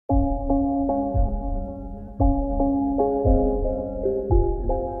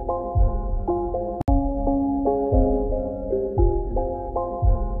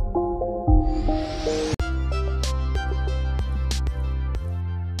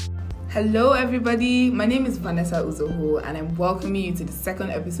Hello everybody, my name is Vanessa Uzoho and I'm welcoming you to the second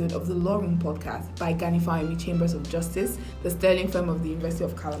episode of the Law Room podcast by Gani Fahimi Chambers of Justice, the sterling firm of the University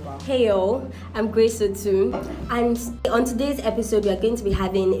of Calabar. Hey yo, I'm Grace Otu, and on today's episode we are going to be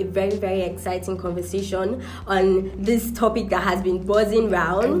having a very, very exciting conversation on this topic that has been buzzing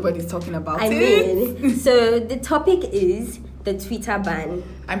round. Everybody's talking about it. So the topic is the Twitter ban.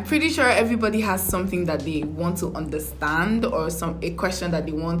 I'm pretty sure everybody has something that they want to understand or a question that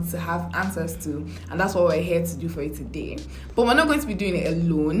they want to have answers to, and that's what we're here to do for you today. But we're not going to be doing it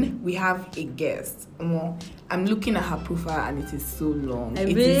alone. We have a guest. I'm looking at her profile and it is so long.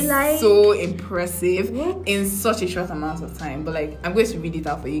 It is so impressive in such a short amount of time. But I'm going to read it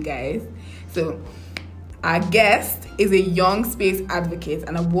out for you guys. So our guest is a young space advocate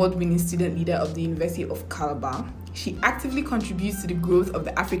and award-winning student leader of the University of Calabar. She actively contributes to the growth of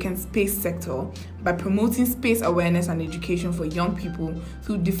the African space sector by promoting space awareness and education for young people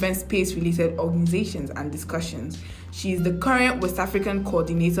through different space-related organizations and discussions. She is the current West African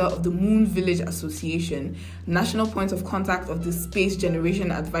coordinator of the Moon Village Association, national point of contact of the Space Generation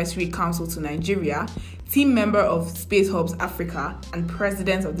Advisory Council to Nigeria, team member of Space Hubs Africa, and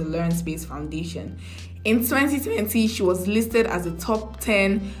president of the Learn Space Foundation. In 2020, she was listed as the top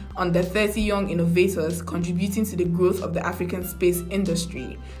 10 under 30 young innovators contributing to the growth of the African space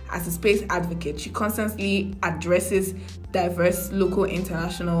industry. As a space advocate, she constantly addresses diverse local and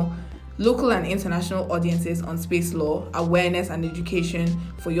international audiences on space law, awareness, and education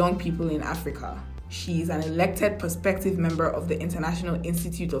for young people in Africa. She is an elected prospective member of the International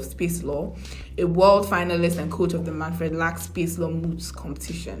Institute of Space Law, a world finalist and coach of the Manfred Lax Space Law Moots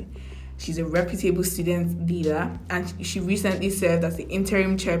competition. She's a reputable student leader, and she recently served as the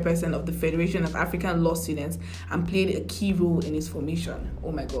interim chairperson of the Federation of African Law Students and played a key role in its formation.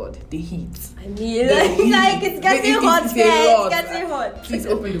 Oh my God, the heat. I mean, it's getting hot, guys. It's getting hot. Please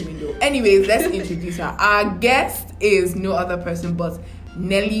open the window. Anyways, let's introduce her. Our guest is no other person but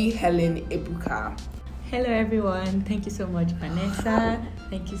Nelly Helen Ebuka. Hello everyone, thank you so much Vanessa,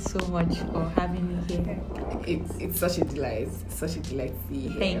 thank you so much for having me here. It's such a delight, to see you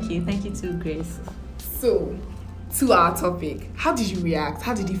here. Thank you too Grace. So, to our topic, how did you react,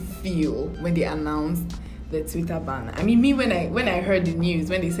 how did you feel when they announced the Twitter ban? I mean, when I heard the news,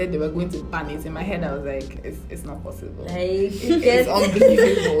 when they said they were going to ban it, in my head I was like, it's not possible. It's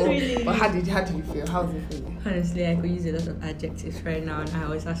unbelievable. Really? But how did you feel? How was it for you? Honestly, I could use a lot of adjectives right now. I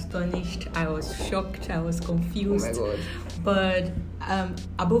was astonished, I was shocked, I was confused. Oh my God. But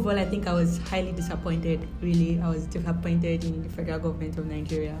above all, I think I was highly disappointed. Really, I was disappointed in the federal government of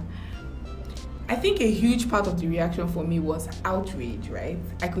Nigeria. I think a huge part of the reaction for me was outrage, right?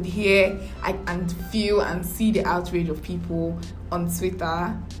 I could hear and feel and see the outrage of people on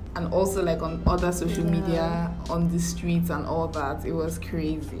Twitter and also on other social media, on the streets and all that. It was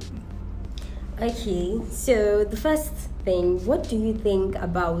crazy. Okay, so the first thing, what do you think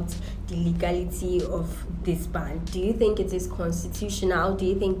about the legality of this ban? Do you think it is constitutional? Do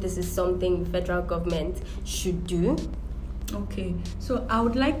you think this is something the federal government should do? Okay, so I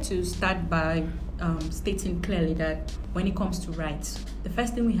would like to start by stating clearly that when it comes to rights, the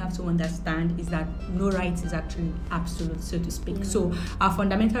first thing we have to understand is that no right is actually absolute, so to speak. So our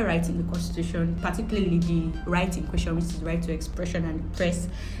fundamental rights in the Constitution, particularly the right in question, which is the right to expression and press,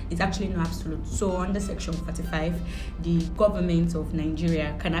 is actually not absolute. So under Section 45, the government of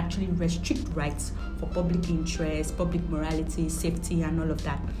Nigeria can actually restrict rights for public interest, public morality, safety, and all of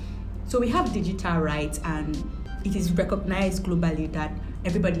that. So we have digital rights, and it is recognized globally that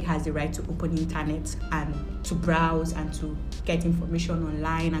everybody has the right to open internet and to browse and to get information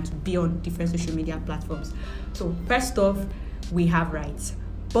online and to be on different social media platforms. So first off, we have rights,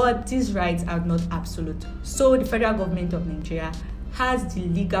 but these rights are not absolute. So the federal government of Nigeria has the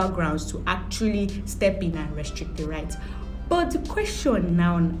legal grounds to actually step in and restrict the rights. But the question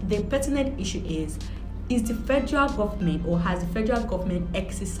now, the pertinent issue is the federal government, or has the federal government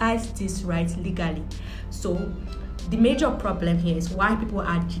exercised these rights legally? So the major problem here is why people are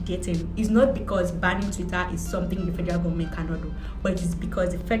agitating is not because banning Twitter is something the federal government cannot do, but it is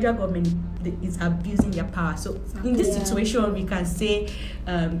because the federal government is abusing their power. So in this situation, we can say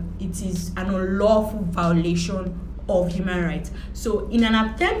it is an unlawful violation of human rights. So in an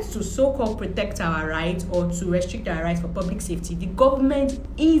attempt to so-called protect our rights or to restrict our rights for public safety, the government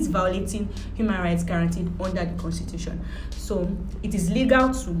is violating human rights guaranteed under the Constitution. So it is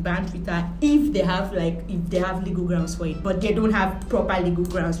legal to ban Twitter if they have legal grounds for it, but they don't have proper legal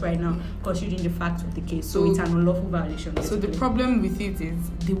grounds right now, considering the facts of the case. So it's an unlawful violation. Basically. So the problem with it is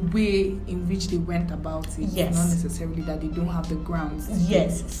the way in which they went about it. Yes. Not necessarily that they don't have the grounds.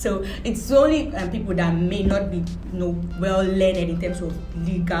 Yes. So it's only people that may not be well learned in terms of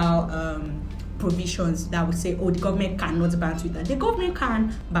legal provisions that would say, oh, the government cannot ban Twitter. The government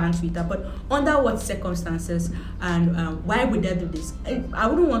can ban Twitter, but under what circumstances and why would they do this? I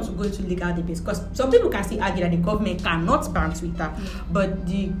wouldn't want to go into legal debates, because some people can still argue that the government cannot ban Twitter, but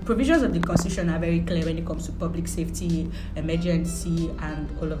the provisions of the Constitution are very clear when it comes to public safety, emergency, and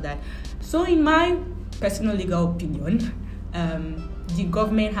all of that. So in my personal legal opinion, the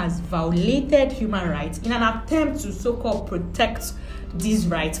government has violated human rights in an attempt to so-called protect these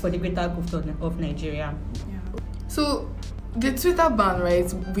rights for the greater good of Nigeria. Yeah. So the Twitter ban,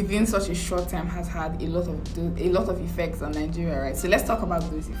 right, within such a short time has had a lot of effects on Nigeria, right? So let's talk about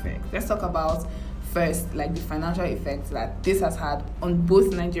those effects. Let's talk about first, like, the financial effects that this has had on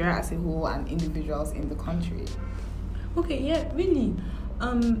both Nigeria as a whole and individuals in the country. Okay, yeah, really.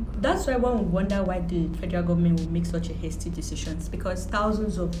 That's why one would wonder why the federal government will make such a hasty decisions, because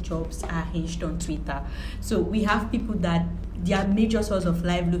thousands of jobs are hinged on Twitter. So we have people that their major source of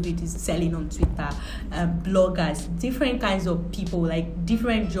livelihood is selling on Twitter, bloggers, different kinds of people, like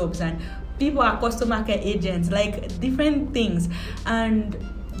different jobs, and people are customer care agents, like different things. And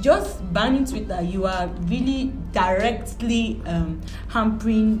just banning Twitter, you are really directly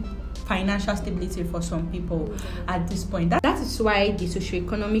hampering financial stability for some people at this point. That is why the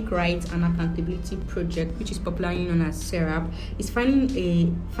Socioeconomic Rights and Accountability Project, which is popularly known as SERAP, is filing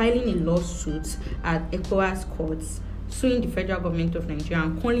a lawsuit at ECOWAS courts, suing the federal government of Nigeria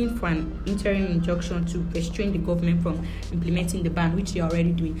and calling for an interim injunction to restrain the government from implementing the ban, which they are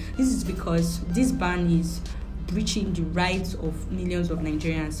already doing. This is because this ban is breaching the rights of millions of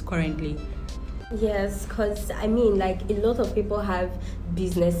Nigerians currently. Yes, because I mean, like, a lot of people have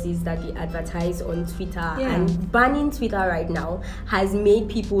businesses that they advertise on Twitter, and banning Twitter right now has made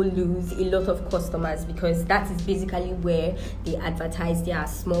people lose a lot of customers, because that is basically where they advertise their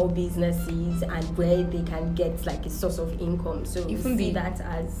small businesses and where they can get like a source of income. So even see that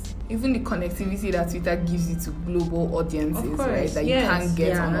as even the connectivity that Twitter gives you to global audiences, course, right, that you can't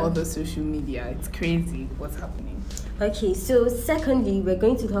get on other social media. It's crazy what's happening. Okay, so secondly, we're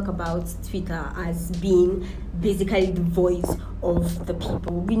going to talk about Twitter as being basically the voice of the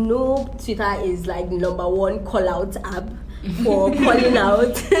people. We know Twitter is like number one call-out app for calling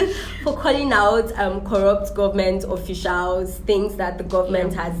out corrupt government officials, things that the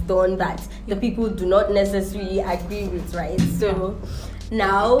government has done that the people do not necessarily agree with, right? So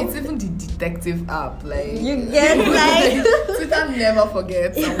now it's even the detective app, like you get like Twitter never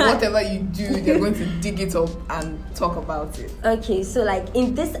forgets, and whatever you do, they're going to dig it up and talk about it. Okay, so like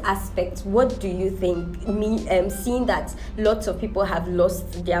in this aspect, what do you think? Seeing that lots of people have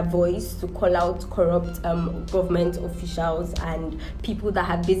lost their voice to call out corrupt government officials and people that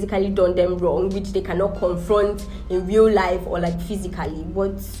have basically done them wrong, which they cannot confront in real life or like physically,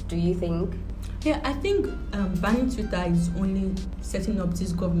 what do you think? Yeah, I think banning Twitter is only setting up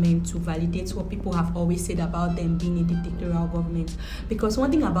this government to validate what people have always said about them being a dictatorial government. Because one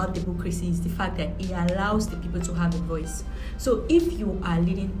thing about democracy is the fact that it allows the people to have a voice. So if you are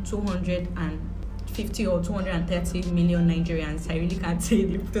leading 250 or 230 million Nigerians, I really can't say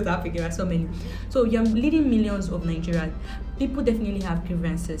the total figure, so many. So you're leading millions of Nigerians. People definitely have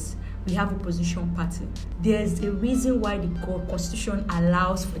grievances. We have opposition party. There's a reason why the Constitution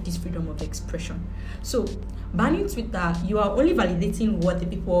allows for this freedom of expression. So banning Twitter, you are only validating what the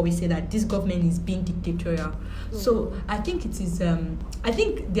people always say, that this government is being dictatorial. So I think it is. I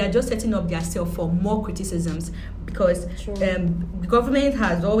think they are just setting up themselves for more criticisms, because the government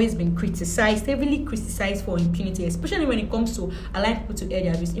has always been heavily criticized for impunity, especially when it comes to allowing people to air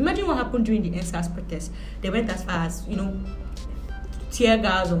their views. Imagine what happened during the NSAS protests. They went as far as, tear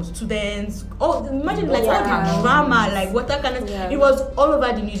gas on students. Oh, imagine like what a drama, like what that kind of. It was all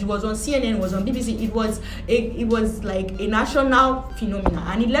over the news. It was on CNN. It was on BBC. It was like a national phenomenon,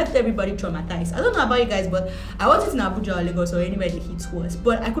 and it left everybody traumatized. I don't know about you guys, but I wasn't in Abuja or Lagos or anywhere the heat was,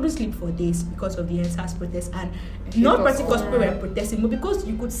 but I couldn't sleep for days because of the NSAS protests, and not because people were protesting, but because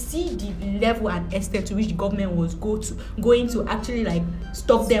you could see the level and extent to which the government was going to actually like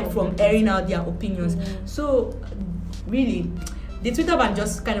stop them from airing out their opinions. So really, the Twitter ban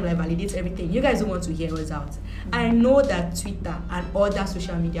just kind of like validates everything. You guys don't want to hear us out. I know that Twitter and other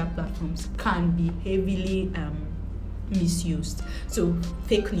social media platforms can be heavily misused. So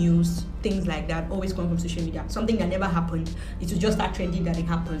fake news, things like that, always come from social media. Something that never happened, it will just start trending that it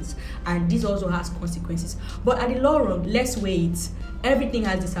happens. And this also has consequences. But at the long run, let's weigh it. Everything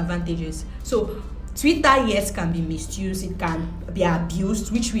has disadvantages. So Twitter, yes, can be misused, it can be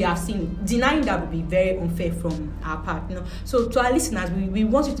abused, which we have seen. Denying that would be very unfair from our part. So to our listeners, we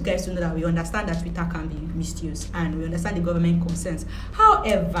want you guys to know that we understand that Twitter can be misused and we understand the government concerns.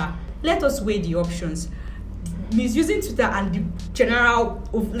 However, let us weigh the options. misusing Twitter and the general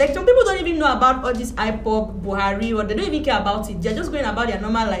like some people don't even know about all this IPOB, Buhari, or they don't even care about it. They're just going about their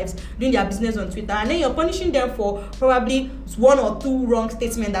normal lives, doing their business on Twitter, and then you're punishing them for probably one or two wrong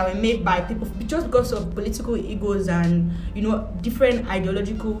statements that were made by people just because of political egos and different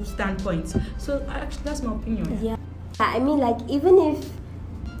ideological standpoints. So actually, that's my opinion. Yeah, I mean, like, even if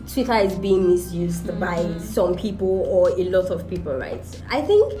Twitter is being misused by some people or a lot of people, right? I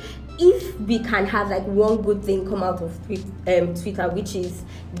think if we can have like one good thing come out of Twitter, which is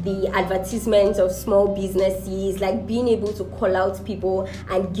the advertisement of small businesses, like being able to call out people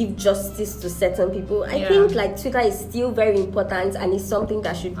and give justice to certain people, I think like Twitter is still very important and it's something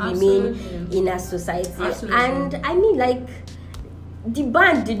that should remain in our society. And I mean, like, the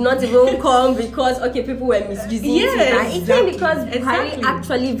ban did not even come because people were misusing Twitter. It came because Buhari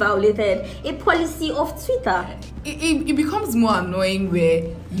actually violated a policy of Twitter. It becomes more annoying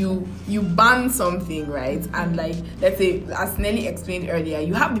where you ban something, right? And like, let's say, as Nelly explained earlier,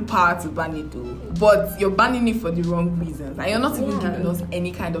 you have the power to ban it too, but you're banning it for the wrong reasons, and you're not even giving us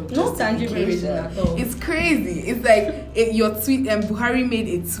any kind of justification at all. It's crazy. It's like your tweet, Buhari made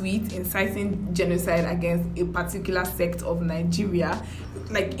a tweet inciting genocide against a particular sect of Nigeria.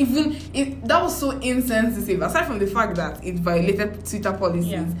 Like, that was so insensitive, aside from the fact that it violated Twitter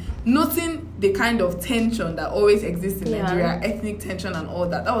policies, noting the kind of tension that always exists in Nigeria, ethnic tension and all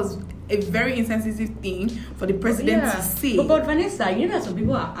that was a very insensitive thing for the president to say. But Vanessa, that some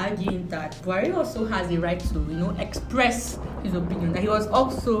people are arguing that Buhari also has a right to, express his opinion, that he was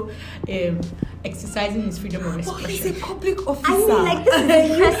also exercising his freedom of expression. But he's a public officer. I mean, like, this is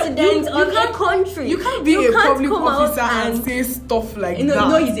the president of a country. You can't be a public officer and say stuff like that.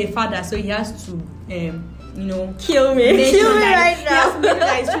 No, he's a father, so he has to kill me right now. He has to make sure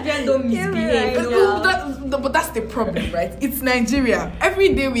that his children don't misbehave. But that's the problem, right? It's Nigeria.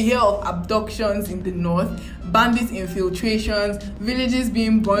 Every day we hear of abductions in the north, bandits infiltrations, villages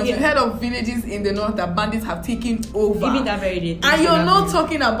being burned. We heard of villages in the north that bandits have taken over. Even that very day. And you're not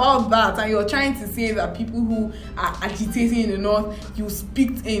talking about that, and you're trying to say that people who are agitating in the north, you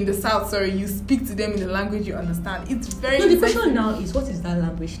speak in the south, you speak to them in the language you understand. It's very... No, the question now is, what is that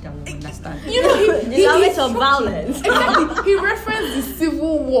language that we understand? The language of violence. Exactly. He referenced the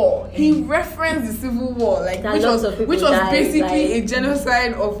Civil War. Which was basically a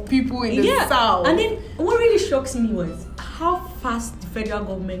genocide of people in the south. And then what really shocks me was how fast the federal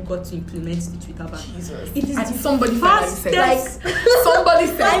government got to implement the Twitter ban. Jesus. It is somebody said somebody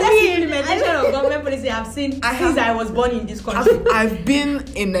said the implementation of government policy I've seen since I was born in this country. I've been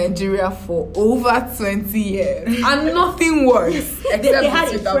in Nigeria for over 20 years and nothing works. They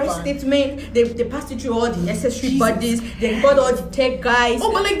had a press statement. They passed it through all the necessary bodies. They got all the tech guys.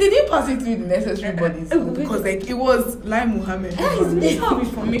 Oh, but like they didn't pass it through the necessary bodies because like it was Lai Mohammed. It's not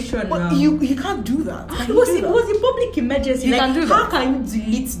information now. But you can't do that. It was a public emergency. You can do that. How can you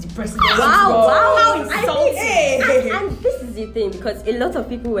delete the president? Wow. How insulting. And this is the thing, because a lot of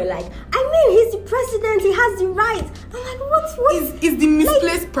people were like, he's the president, he has the right. I'm like, what? It's the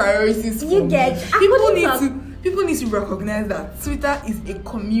misplaced priorities. You get People need to recognize that Twitter is a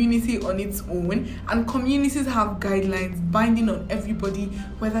community on its own, and communities have guidelines binding on everybody,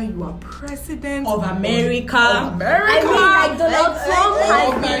 whether you are president of America, I mean, like Donald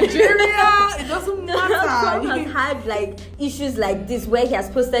Trump of Nigeria. It doesn't matter. Donald Trump has had like issues like this where he has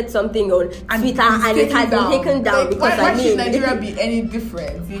posted something on Twitter and it has been taken down because why should Nigeria be any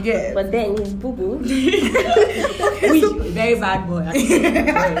different? You get? But then he's boo boo. Very bad boy.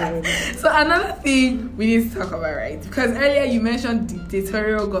 So another thing we need to talk about, right? Because earlier you mentioned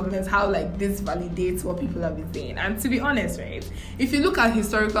dictatorial governments, how like this validates what people have been saying. And to be honest, right, if you look at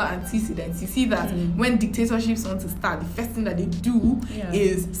historical antecedents, you see that when dictatorships want to start, the first thing that they do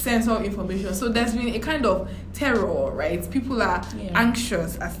is censor information. So there's been a kind of terror, right? People are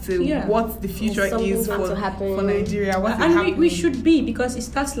anxious as to what the future is for Nigeria. And we should be, because it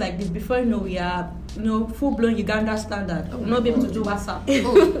starts like this. Before you know, we are full-blown Uganda standard. We'll not be able to do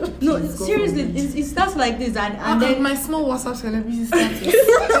WhatsApp. No, seriously, it starts like this, and then my small WhatsApp celebrity started.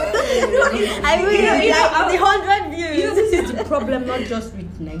 I mean, like the 100 views. This is the problem, not just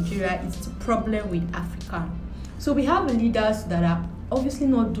with Nigeria, it's the problem with Africa. So we have leaders that are obviously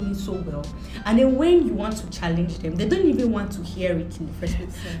not doing so well, and then when you want to challenge them, they don't even want to hear it in the first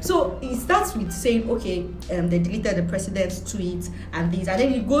place. So it starts with saying, okay, they deleted the president's tweet and this, and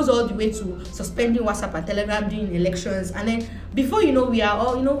then it goes all the way to suspending WhatsApp and Telegram during elections, and then before you know, we are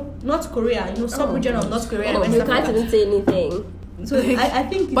all North Korea, sub-region of North Korea. You can't even say anything. So I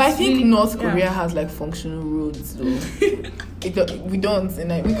think North Korea has like functional roads though. We don't,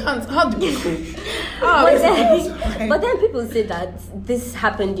 and we can't. How do we cope? But then people say that this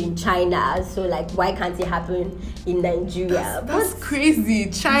happened in China, so like why can't it happen in Nigeria? That's crazy.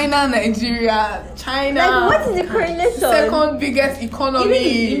 China, Nigeria, China. Like, what is the correlation? Second biggest economy.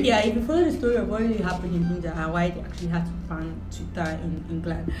 Even in India, if you follow the story of what really happened in India and why they actually had to ban Twitter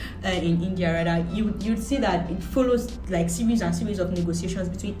in India rather, you'd see that it follows like series and series of negotiations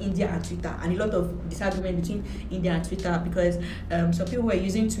between India and Twitter, and a lot of disagreement between India and Twitter because some people were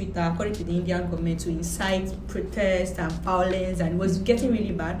using Twitter, according to the Indian government, to incite protest and violence, and it was getting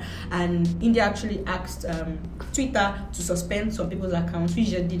really bad. And India actually asked Twitter to suspend some people's accounts, which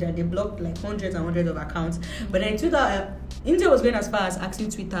they did, that they blocked like hundreds and hundreds of accounts. But then Twitter, India was going as far as asking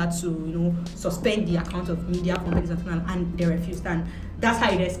Twitter to, suspend the account of media companies and they refused, and that's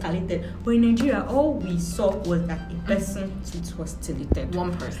how it escalated. But in Nigeria, all we saw was that a person's tweet was deleted.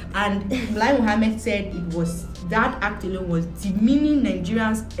 One person. And Lai Mohammed said it was that act alone was demeaning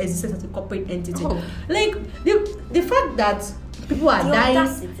Nigerians' existence as a corporate entity. Oh. Like the fact that people are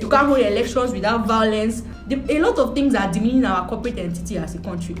dying, you can't hold elections without violence. A lot of things are demeaning our corporate entity as a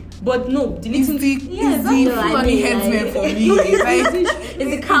country. But no, deleting it's the funny headsman for me.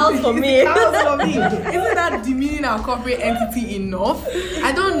 It's the cows for me. Isn't that demeaning our corporate entity enough?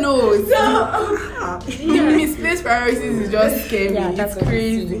 I don't know. The misplaced priorities is just scary. Yeah, it's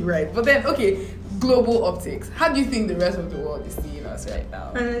crazy, right? But then, okay, global optics. How do you think the rest of the world is seeing us right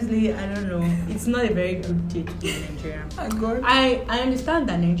now? Honestly, I don't know. It's not a very good day to be in Nigeria. Oh, God. I understand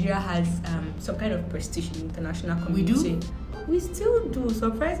that Nigeria has some kind of prestige in the international community. We do? We still do.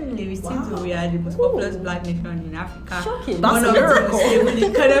 Surprisingly, we still do. We are the most Cool. populous black nation in Africa. Shocking. One That's of a the miracle. most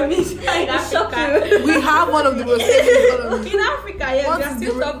stable economies in Africa. We have one of the most stable economies. In Africa, yes, What we are is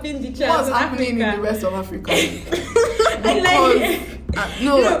still the- topping the charts What's in happening Africa. in the rest of Africa? And like-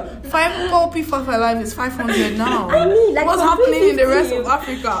 No, 5 P5 Alive is 500 now. I mean, like, what's for happening in the 350? rest of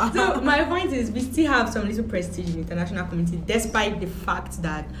Africa? So my point is, we still have some little prestige in the international community, despite the fact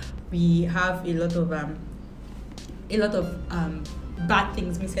that we have a lot of bad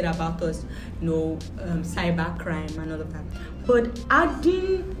things being said about us, cyber crime and all of that. But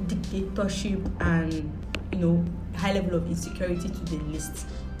adding dictatorship and high level of insecurity to the list,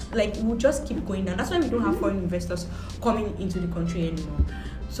 like, we'll just keep going down. That's why we don't have foreign investors coming into the country anymore.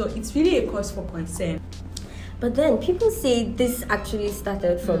 So it's really a cause for concern. But then people say this actually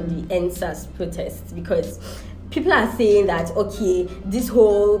started from the NSAS protests, because people are saying that, okay, this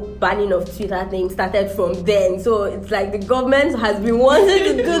whole banning of Twitter thing started from then. So it's like the government has been wanting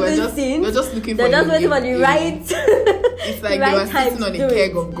to do this thing. We're just looking They're for just waiting for the right. It's like the they were right time sitting on to a do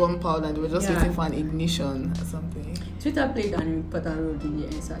keg it. of gunpowder and they were just Yeah. waiting for an ignition or something. Twitter played an important role in the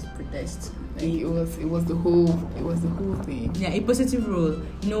NSAS protests. Like it was the whole thing. Yeah, a positive role.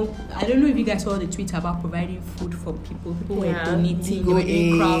 I don't know if you guys saw the tweet about providing food for people. People were Yeah. donating, Go they were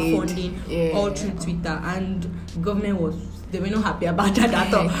doing aid. crowdfunding all through Twitter, and government they were not happy about that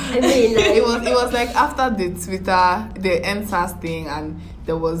at all. I mean, like, it was like after the NSAS thing, and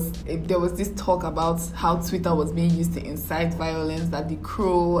there was this talk about how Twitter was being used to incite violence, that the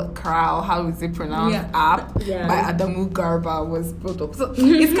Crow, how is it pronounced, Yeah. app Yeah. by Adamu Garba was brought up. So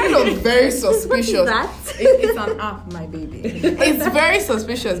it's kind of very suspicious. that? It's an app, my baby. It's very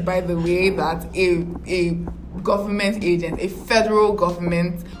suspicious, by the way, that a government agent, a federal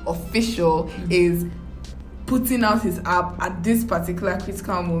government official is putting out his app at this particular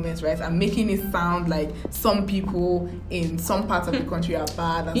critical moment, right, and making it sound like some people in some parts of the country are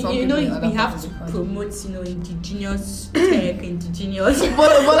bad and some people in other we have parts to of the country. promote indigenous tech, indigenous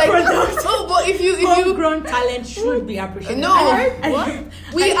But like, products. no, but if you Homegrown talent should be appreciated. no,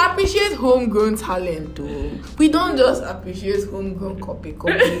 we appreciate homegrown talent though. We don't just appreciate homegrown copy.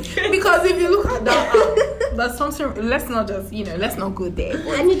 Because if you look at that app, that's something. Let's not go there.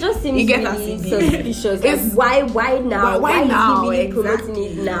 and it just seems You get really us, suspicious. It's- Why now? Why is now? he really Exactly.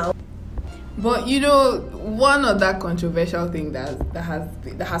 promoting it now? But one of that controversial thing that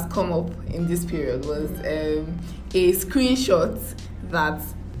has come up in this period was a screenshot that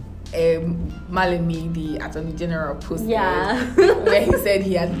Malemi, the Attorney General, posted, Yeah. where he said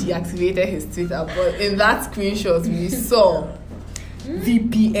he had deactivated his Twitter. But in that screenshot, we saw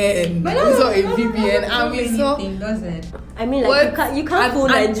VPN. We saw a VPN, and we saw does it? I mean, like, you can't fool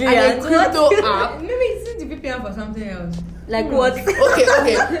and Nigerians. a crypto app. Maybe it's the VPN for something else. Like what?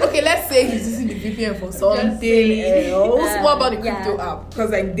 Okay. Let's say he's using the VPN for something else. What about the crypto app?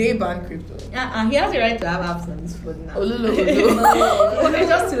 Because like they ban crypto. He has the right to have apps on his phone now. Okay,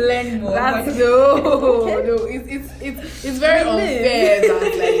 just to learn more. No. It's very unfair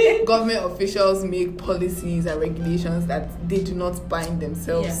that like government officials make policies and regulations that they do not bind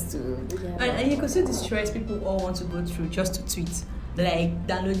themselves to. Yeah. And you can see the stress people all want to go through just to tweet. Like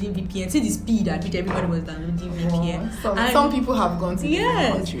downloading VPN. See the speed at which everybody was downloading VPN. Some people have gone to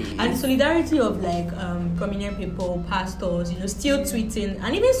different countries. And the solidarity of like prominent people, pastors, still tweeting,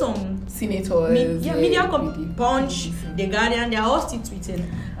 and even some senators, media Punch, The Guardian, they are all still tweeting.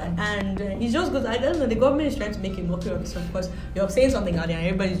 And it just goes, I don't know, the government is trying to make a mockery of this because you're saying something out there and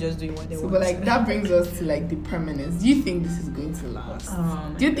everybody's just doing what they want. But like that brings us to like the permanence. Do you think this is going to last?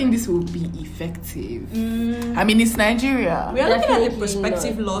 Do you think this will be effective? I mean, it's Nigeria. We are looking at the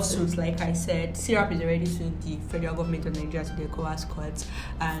prospective lawsuits, like I said. SIRAP is already suing the federal government of Nigeria to the ECOWAS courts,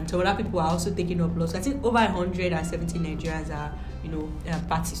 and so other people are also taking up lawsuits. I think over 170 Nigerians are,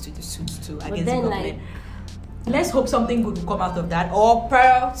 parties to the suits too against the government. Let's hope something good will come out of that, or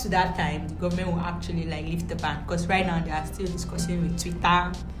prior to that time, the government will actually lift the ban. Because right now they are still discussing with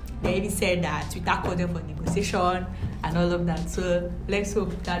Twitter. They even said that Twitter called them for negotiation and all of that. So let's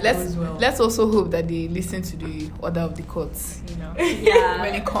hope that goes well. Let's also hope that they listen to the order of the courts.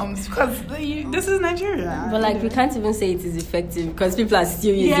 When it comes, because this is Nigeria. But we can't even say it is effective because people are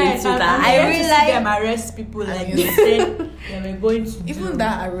still using Twitter. I really like them arrest people they said they were going to even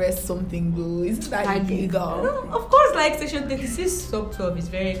that arrest something though. Isn't that illegal? No, of course, Section 36 sub 12 is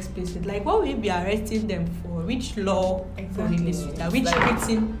very explicit. What will you be arresting them for? Which law prohibits Twitter? Which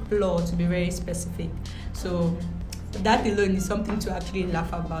written law, to be very specific? So that alone is something to actually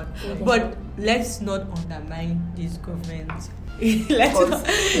laugh about. But let's not undermine this government. Let's not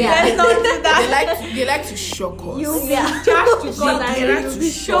do that. They like to shock us. They like to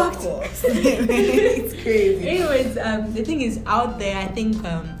shock us. It's crazy. Anyways, the thing is out there. I think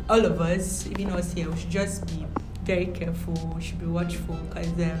all of us, even us here, we should just be very careful. We should be watchful because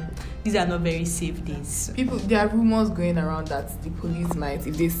these are not very safe days. There are rumors going around that the police might,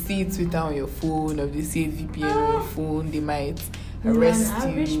 if they see Twitter on your phone or if they see a VPN on your phone, they might arrest you.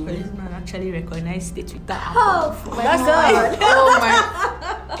 Average policeman actually recognize the Twitter app. That's all. Oh my!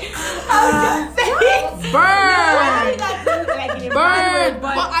 Burn!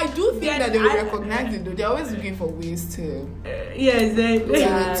 But I do think that they will recognize it though. They're always looking for ways to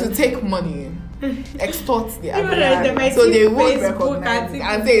to take money. Extort the average, so they won't recognize it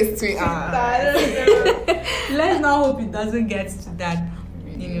and say it's Twitter. Let's not hope it doesn't get to that.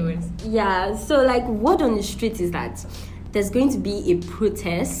 Anyways, so word on the street is that there's going to be a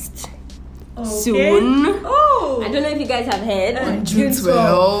protest soon. I don't know if you guys have heard on June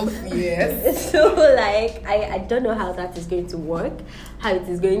 12th. Yes. So I don't know how that is going to work, how it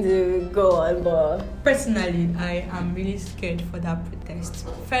is going to go on, but personally I am really scared for that protest.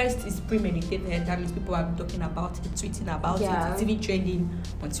 First, it's premeditated. That means people are talking about it, tweeting about it. It's even trending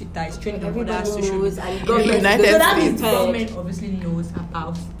on Twitter. It's trending on other social media. And government obviously knows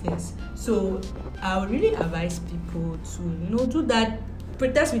about this. So I would really advise people to do that.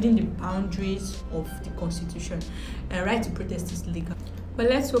 Protest within the boundaries of the Constitution. Right to protest is legal. But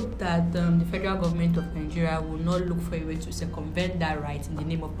let's hope that the federal government of Nigeria will not look for a way to circumvent that right in the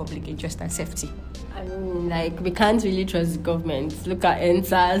name of public interest and safety. I mean, we can't really trust the government. Look at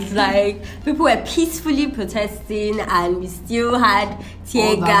NSAS. People were peacefully protesting and we still had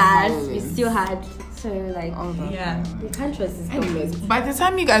tear gas. We still had... So, we can't trust this government. By the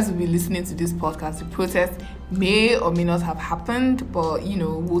time you guys will be listening to this podcast, the protest may or may not have happened, but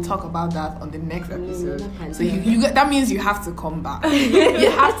we'll talk about that on the next episode. So you that means you have to come back.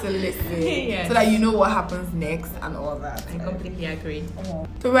 You have to listen so that you know what happens next and all that. I completely agree.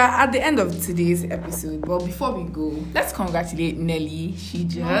 So we're at the end of today's episode. But before we go, let's congratulate Nelly. She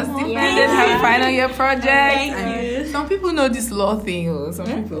just defended her final year project. Thank you. Some people know this law thing. Some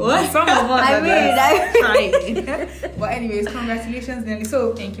people. Some of us. Trying. But anyways, congratulations, Nelly.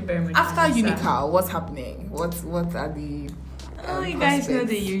 So thank you very much. After Unical, what's happening? What are the you guys know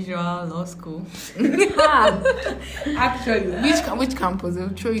the usual law school. Actually, which campus? They'll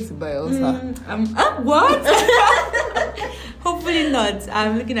throw you to Bayelsa. What? Hopefully not.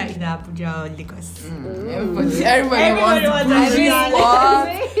 I'm looking at either Abuja or Lagos. Everybody wants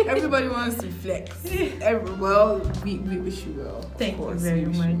to everybody wants to flex. We wish you well. Thank you very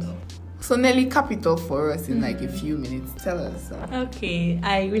much. So Nelly, cap it off for us in a few minutes. Tell us. Okay,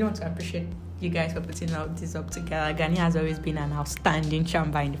 I really want to appreciate you guys for putting this up together. Gani has always been an outstanding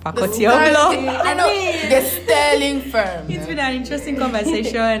chamber in the faculty of law. I know, the sterling firm. It's been an interesting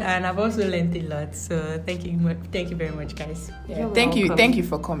conversation, and I've also learned a lot. So thank you very much, guys. Yeah, thank you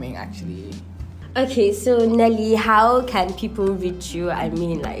for coming. Actually. Okay, so Nelly, how can people reach you? I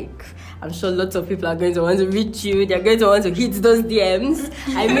mean, like, I'm sure lots of people are going to want to reach you. They're going to want to hit those DMs.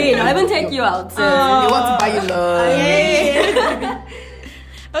 I mean, I'll even take you out. They want to buy you love.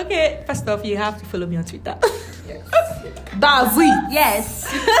 Okay, first off, you have to follow me on Twitter. That's it. Yes.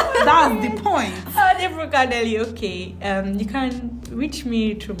 That's the point. Ebruka Nelly, okay. You can reach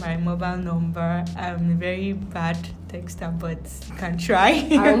me through my mobile number. I'm a very bad texter, but you can try.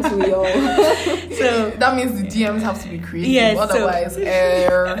 Aren't we all? So that means the DMs have to be creative. Yes, otherwise,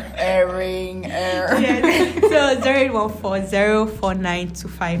 airing. Yes. So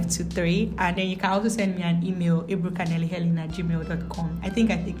 0814-0492523, and then you can also send me an email, ebrukanellyhelen@gmail.com. I take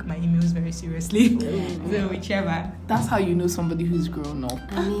my emails very seriously. So whichever. That's how you know somebody who's grown up.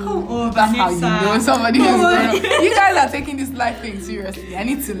 Come on, That's how you Vanessa. know somebody who's grown up. You guys are taking this life thing seriously. I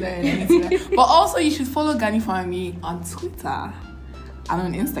need to learn. But also, you should follow Gani Family on Twitter and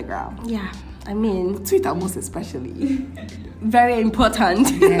on Instagram. Yeah, I mean, Twitter most especially. very important.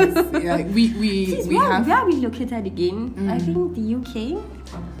 Yes, yeah, we have. Where are we located again? I think the UK.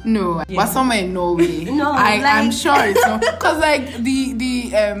 No, but somewhere in Norway. No, I'm sure it's not, because like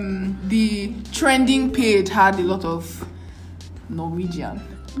the trending page had a lot of Norwegian.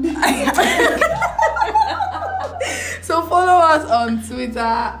 So follow us on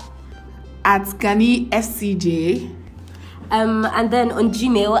Twitter at GhaniFCJ. And then on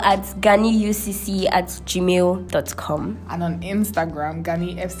Gmail at GhaniUCC@gmail.com. And on Instagram,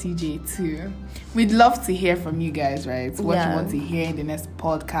 GhaniFCJ too. We'd love to hear from you guys, right? What you want to hear in the next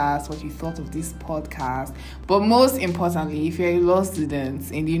podcast, what you thought of this podcast. But most importantly, if you're a law student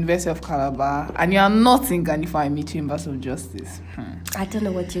in the University of Calabar and you are not in Gani Family Chambers of Justice, I don't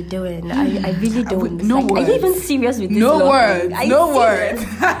know what you're doing. I really don't. No words. Are you even serious with this? No law words. thing? Are you No serious?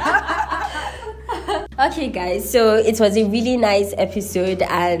 words. Okay, guys, so it was a really nice episode,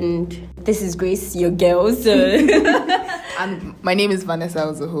 and this is Grace, your girl. So. And my name is Vanessa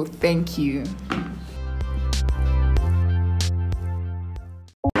Ozoho. Thank you.